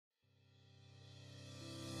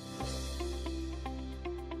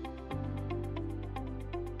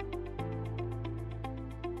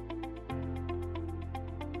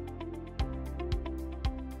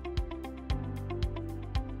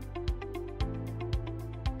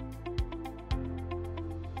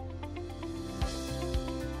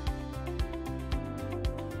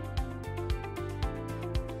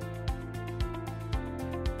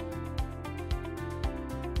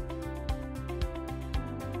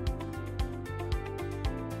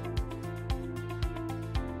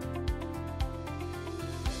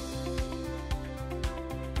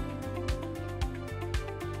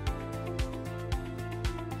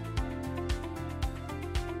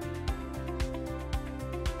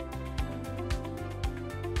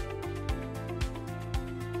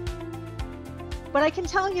But I can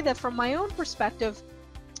tell you that from my own perspective,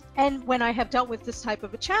 and when I have dealt with this type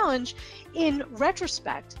of a challenge, in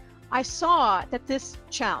retrospect, I saw that this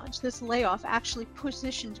challenge, this layoff, actually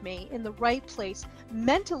positioned me in the right place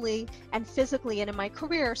mentally and physically and in my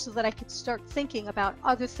career, so that I could start thinking about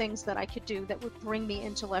other things that I could do that would bring me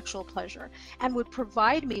intellectual pleasure and would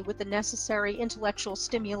provide me with the necessary intellectual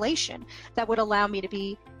stimulation that would allow me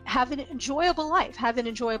to have an enjoyable life, have an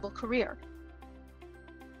enjoyable career.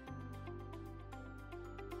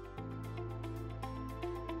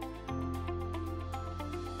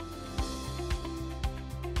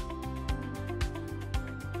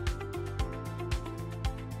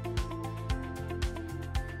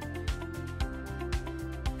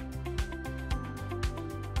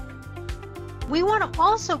 We want to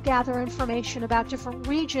also gather information about different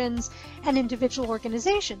regions and individual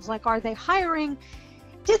organizations, like, are they hiring?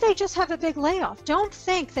 Did they just have a big layoff? Don't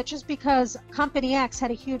think that just because company X had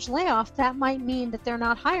a huge layoff, that might mean that they're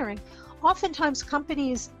not hiring. Oftentimes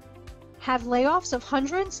companies have layoffs of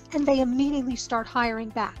hundreds and they immediately start hiring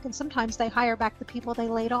back, and sometimes they hire back the people they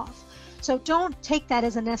laid off. So don't take that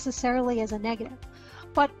as necessarily as a negative.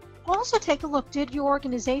 But also take a look, did your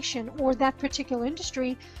organization or that particular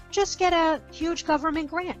industry just get a huge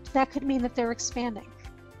government grant? That could mean that they're expanding.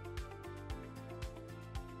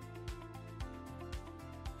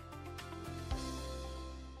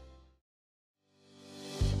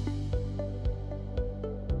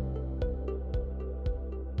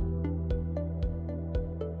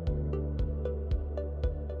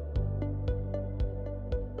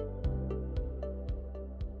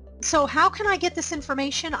 So how can I get this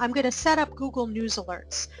information? I'm going to set up Google News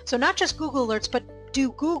Alerts. So not just Google Alerts, but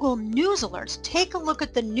do Google News Alerts. Take a look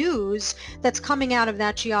at the news that's coming out of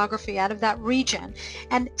that geography, out of that region,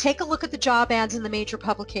 and take a look at the job ads in the major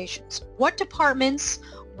publications. What departments,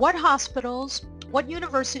 what hospitals, what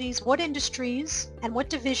universities, what industries, and what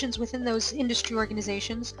divisions within those industry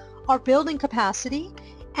organizations are building capacity,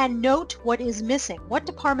 and note what is missing. What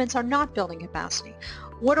departments are not building capacity?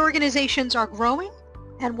 What organizations are growing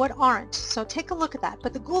and what aren't? So take a look at that.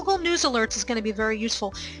 But the Google News Alerts is going to be very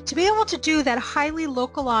useful to be able to do that highly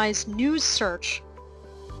localized news search.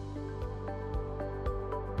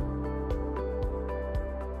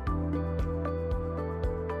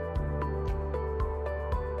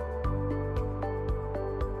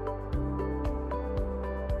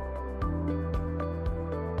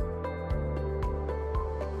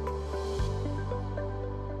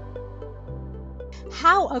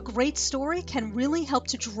 How a great story can really help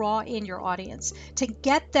to draw in your audience, to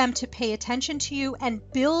get them to pay attention to you and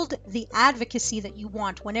build the advocacy that you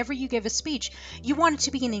want. Whenever you give a speech, you want it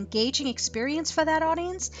to be an engaging experience for that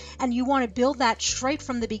audience, and you want to build that straight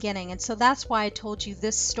from the beginning. And so that's why I told you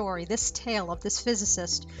this story, this tale of this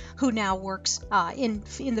physicist who now works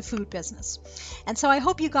in the food business. And so I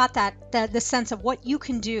hope you got the sense of what you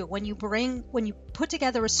can do when you put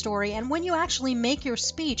together a story and when you actually make your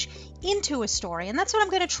speech into a story. And that's what I'm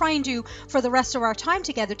going to try and do for the rest of our time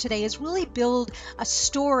together today, is really build a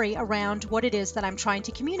story around what it is that I'm trying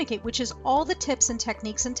to communicate, which is all the tips and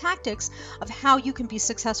techniques and tactics of how you can be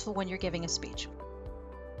successful when you're giving a speech.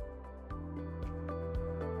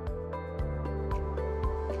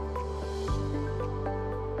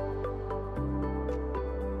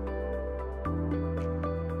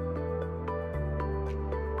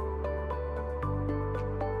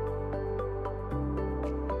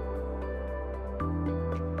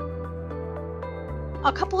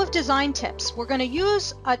 A couple of design tips. We're going to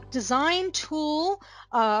use a design tool,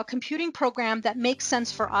 a computing program that makes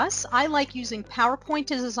sense for us. I like using PowerPoint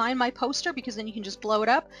to design my poster because then you can just blow it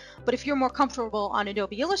up. But if you're more comfortable on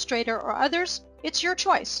Adobe Illustrator or others, it's your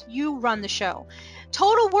choice. You run the show.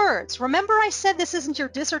 Total words. Remember I said this isn't your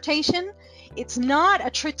dissertation. It's not a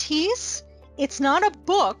treatise. It's not a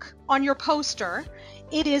book on your poster.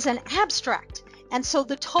 It is an abstract. And so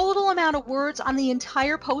the total amount of words on the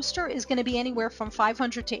entire poster is going to be anywhere from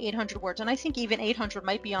 500 to 800 words. And I think even 800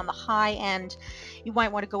 might be on the high end. You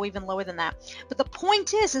might want to go even lower than that. But the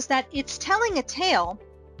point is that it's telling a tale.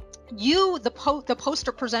 You, the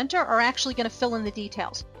poster presenter, are actually going to fill in the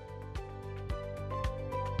details.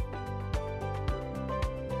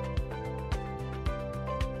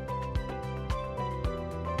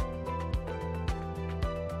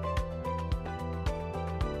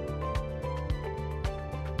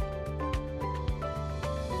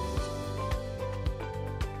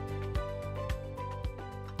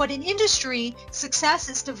 But in industry, success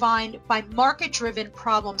is defined by market-driven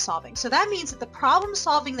problem solving. So that means that the problem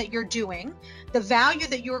solving that you're doing, the value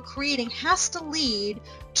that you're creating, has to lead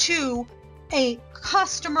to a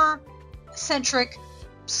customer-centric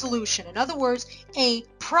solution. In other words, a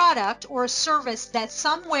product or a service that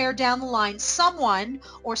somewhere down the line someone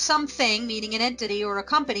or something, meaning an entity or a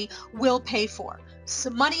company, will pay for. So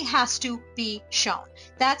money has to be shown.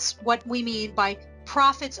 That's what we mean by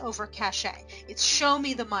profits over cachet. It's show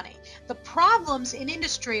me the money. The problems in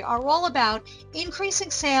industry are all about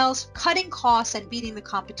increasing sales, cutting costs, and beating the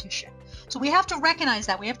competition. So we have to recognize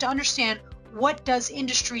that. We have to understand, what does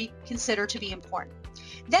industry consider to be important?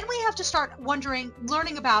 Then we have to start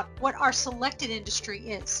learning about what our selected industry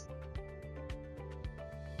is.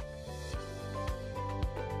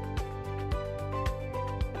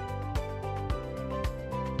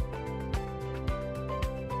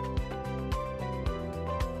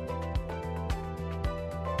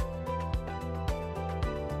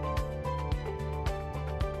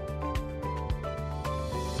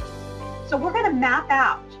 So we're going to map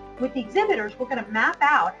out, with the exhibitors, we're going to map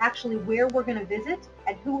out actually where we're going to visit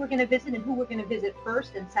and who we're going to visit and who we're going to visit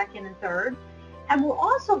first and second and third. And we're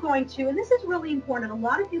also going to, and this is really important, a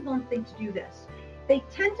lot of people don't think to do this, they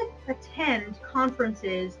tend to attend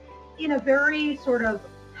conferences in a very sort of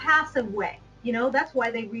passive way. You know, that's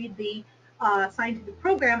why they read the scientific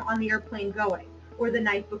program on the airplane going, or the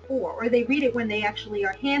night before, or they read it when they actually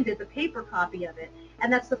are handed the paper copy of it,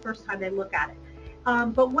 and that's the first time they look at it.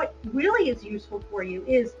 But what really is useful for you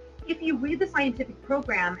is if you read the scientific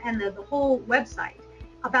program and the whole website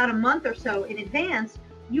about a month or so in advance,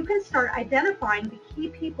 you can start identifying the key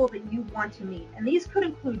people that you want to meet. And these could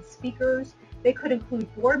include speakers, they could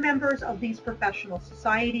include board members of these professional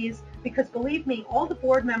societies, because believe me, all the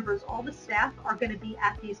board members, all the staff are going to be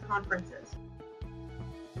at these conferences.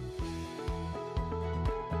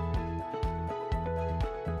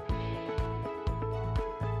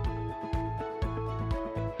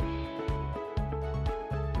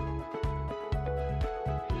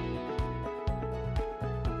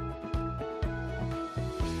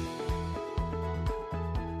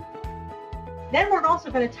 Then we're also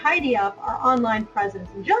going to tidy up our online presence.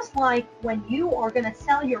 And just like when you are going to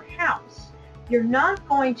sell your house, you're not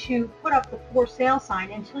going to put up the for sale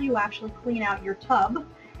sign until you actually clean out your tub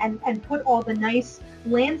and put all the nice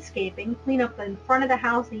landscaping, clean up the front of the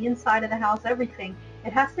house, the inside of the house, everything.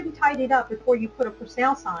 It has to be tidied up before you put a for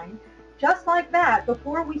sale sign. Just like that,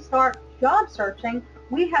 before we start job searching,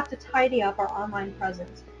 we have to tidy up our online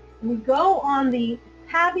presence. We go on the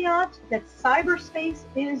caveat that cyberspace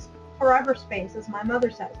is forever space, as my mother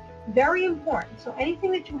says. Very important. So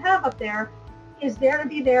anything that you have up there is there to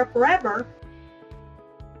be there forever.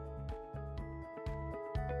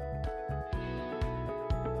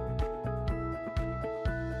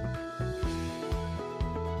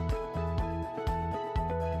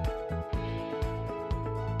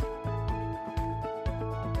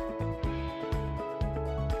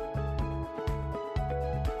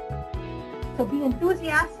 So be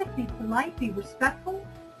enthusiastic, be polite, be respectful.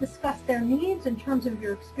 Discuss their needs in terms of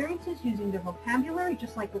your experiences using their vocabulary,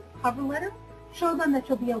 just like with the cover letter. Show them that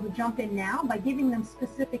you'll be able to jump in now by giving them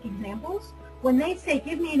specific examples. When they say,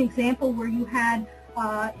 give me an example where you had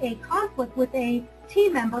a conflict with a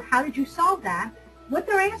team member, how did you solve that? What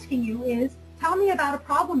they're asking you is, tell me about a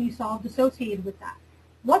problem you solved associated with that.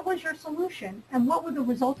 What was your solution, and what were the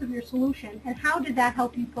results of your solution, and how did that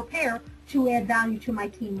help you prepare to add value to my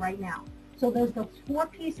team right now? So those 4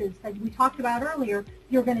 pieces that we talked about earlier,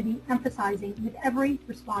 you're going to be emphasizing with every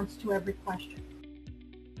response to every question.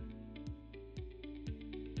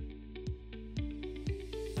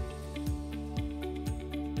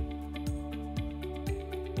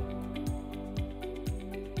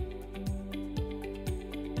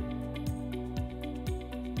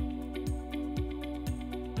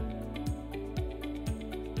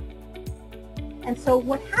 And so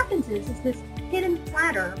what happens is this hidden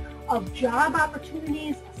platter of job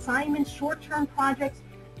opportunities, assignments, short-term projects,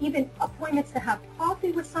 even appointments to have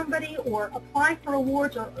coffee with somebody or apply for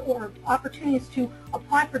awards or opportunities to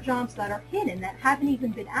apply for jobs that are hidden, that haven't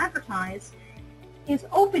even been advertised, is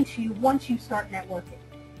open to you once you start networking.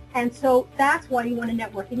 And so that's why you want to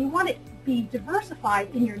network. And you want to be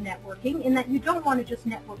diversified in your networking, in that you don't want to just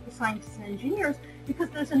network with scientists and engineers, because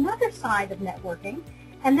there's another side of networking,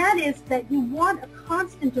 and that is that you want a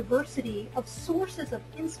constant diversity of sources of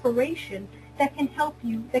inspiration that can help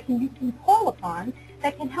you, you can call upon,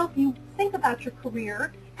 that can help you think about your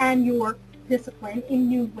career and your discipline in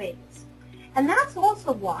new ways. And that's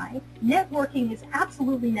also why networking is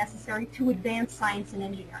absolutely necessary to advance science and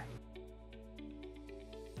engineering.